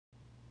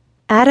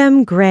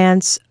Adam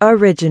Grant's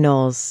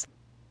Originals.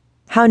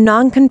 How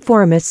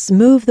Non-Conformists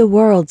Move the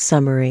World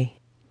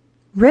Summary.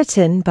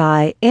 Written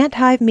by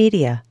Hive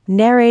Media.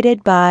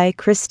 Narrated by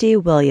Christy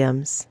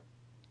Williams.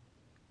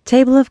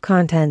 Table of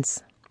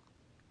Contents.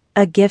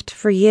 A Gift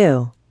for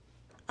You.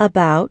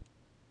 About.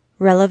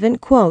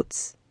 Relevant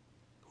quotes.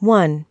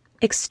 1.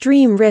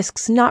 Extreme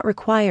risks not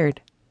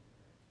required.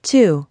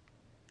 2.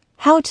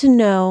 How to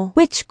know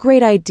which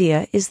great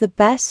idea is the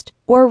best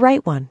or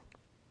right one.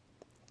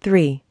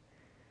 3.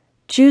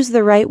 Choose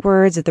the right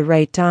words at the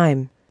right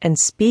time and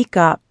speak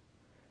up.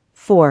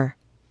 4.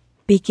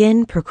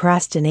 Begin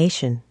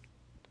procrastination.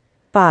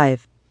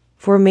 5.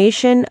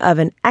 Formation of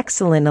an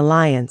excellent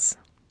alliance.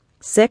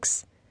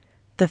 6.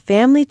 The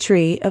family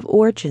tree of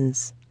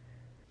origins.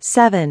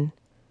 7.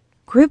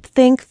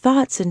 Groupthink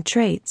thoughts and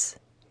traits.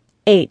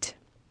 8.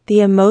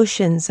 The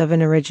emotions of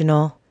an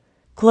original.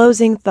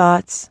 Closing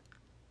thoughts.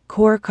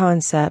 Core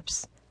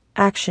concepts.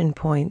 Action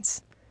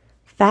points.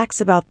 Facts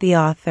about the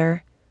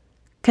author.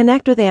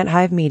 Connect with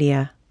Hive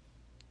Media.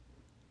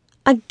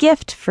 A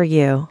gift for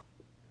you.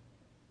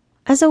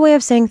 As a way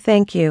of saying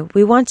thank you,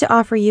 we want to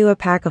offer you a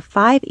pack of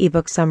 5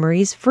 ebook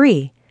summaries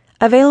free.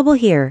 Available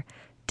here,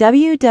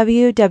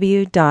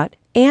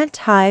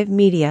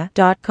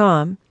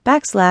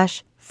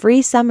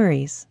 www.anthivemedia.com/free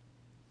summaries.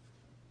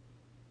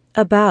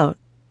 About.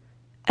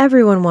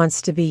 Everyone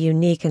wants to be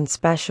unique and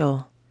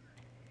special.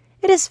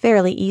 It is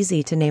fairly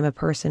easy to name a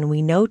person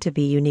we know to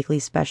be uniquely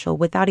special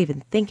without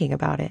even thinking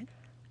about it.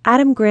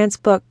 Adam Grant's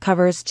book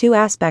covers 2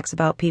 aspects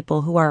about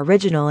people who are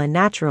original and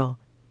natural.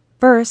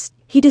 First,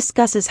 he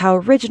discusses how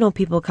original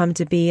people come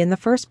to be in the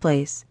first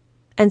place.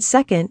 And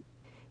second,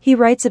 he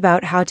writes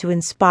about how to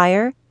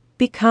inspire,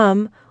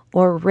 become,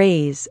 or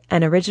raise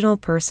an original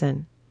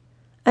person.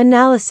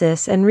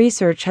 Analysis and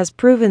research has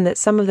proven that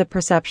some of the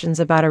perceptions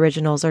about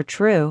originals are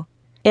true,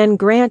 and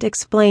Grant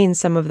explains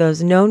some of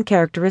those known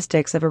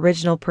characteristics of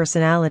original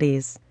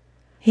personalities.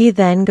 He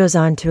then goes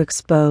on to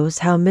expose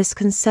how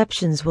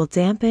misconceptions will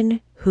dampen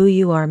who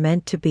you are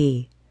meant to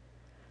be.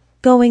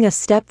 Going a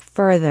step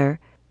further,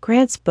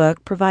 Grant's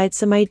book provides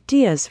some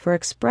ideas for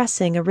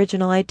expressing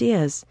original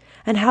ideas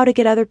and how to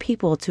get other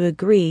people to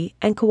agree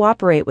and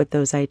cooperate with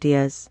those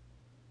ideas.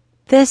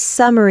 This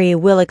summary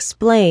will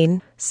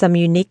explain some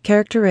unique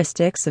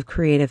characteristics of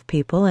creative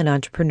people and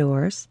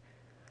entrepreneurs,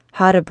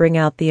 how to bring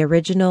out the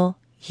original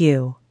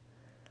you,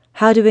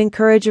 how to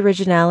encourage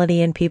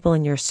originality in people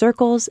in your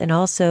circles and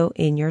also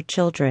in your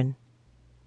children.